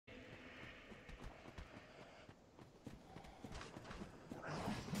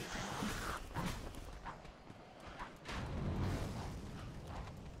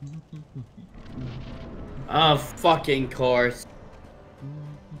Oh, fucking course.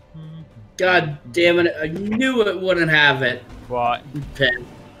 God damn it, I knew it wouldn't have it. What? Pen.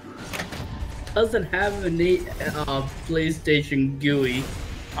 Doesn't have any PlayStation GUI.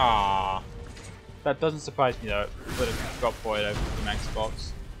 Ah, that doesn't surprise me though. It would have got ported over from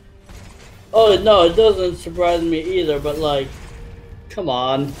Xbox. Oh no, it doesn't surprise me either, but like, come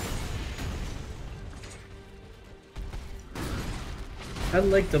on. I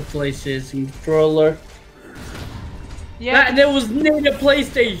like the PlayStation controller. Yeah. And it was native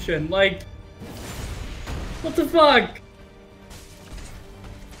PlayStation, like, what the fuck?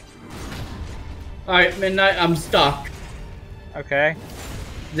 Alright, Midnight, I'm stuck. Okay.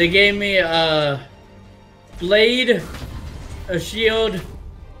 They gave me a blade, a shield,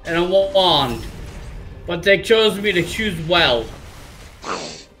 and a wand. But they chose me to choose well.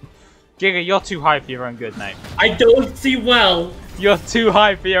 Giga, you're too high for your own good, mate. I don't see well. You're too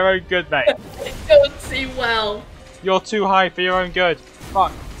high for your own good, mate. I don't see well. You're too high for your own good.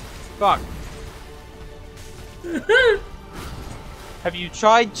 Fuck. Fuck. Have you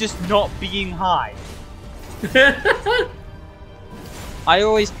tried just not being high? I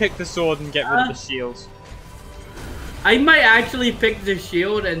always pick the sword and get rid of the shields. I might actually pick the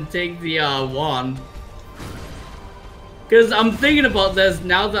shield and take the wand. Because I'm thinking about this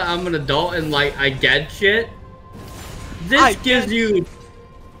now that I'm an adult and like I get shit. This gives you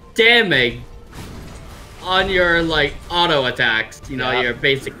damage on your like auto attacks, you know, your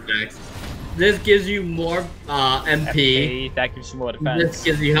basic attacks. This gives you more MP. That gives you more defense. This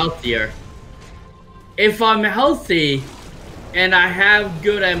gives you healthier. If I'm healthy and I have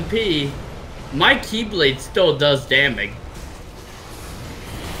good MP, my Keyblade still does damage.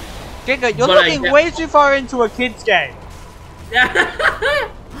 Giga, you're looking way too far into a kid's game.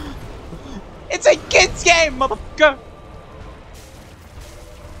 It's a kid's game, motherfucker!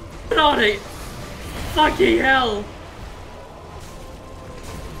 On it! Fucking hell!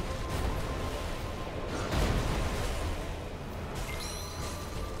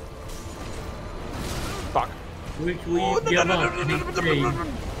 Fuck. Which will you give up?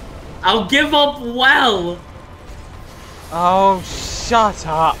 I'll give up well! Oh, shut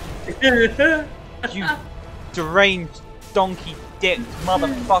up! You deranged donkey dick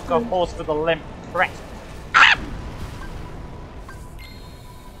motherfucker horse with a limp prick. Ah!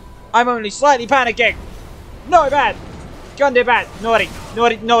 I'm only slightly panicking! No, bad! Gundyr bad! Naughty!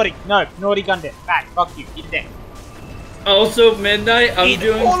 Naughty! Naughty! No! Naughty Gundyr! Bad! Fuck you! Eat a dick! Also, Midnight, I'm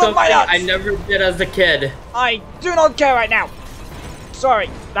doing something I never did as a kid. I do not care right now! Sorry,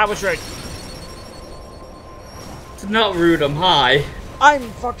 that was rude. It's not rude, I'm high. I'm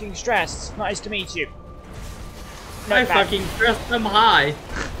fucking stressed. Nice to meet you. No, I fucking stressed, I'm high.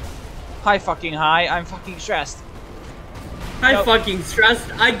 Hi fucking high, I'm fucking stressed. I fucking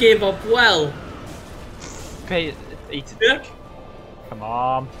stressed, I gave up well. Eat a dick. Come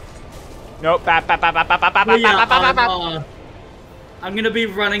on. Nope, bad. I'm gonna be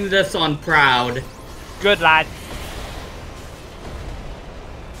running this on Proud. Good lad.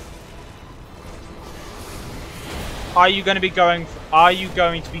 Are you going to be going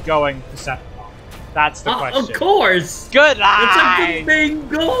for second? That's the question. Of course! Good lad! It's a main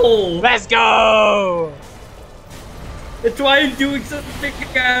goal! Let's go! That's why I'm doing something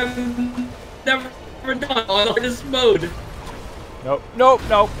I've never done on this mode. Nope.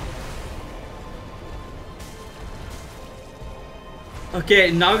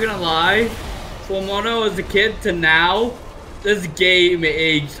 Okay, not gonna lie. From when I was a kid to now, this game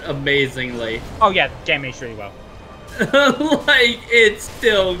aged amazingly. Oh yeah, the game aged really well. Like, it's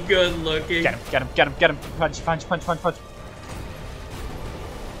still good looking. Get him. Punch.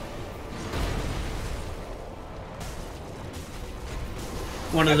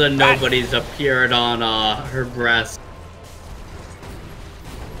 One of the nobodies appeared on her breast.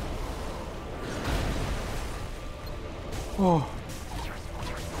 Oh.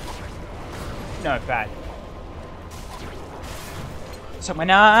 No, bad. Suck my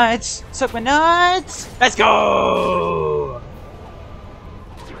nuts! Let's go!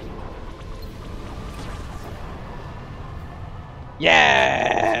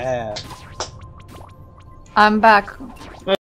 Yeah! I'm back.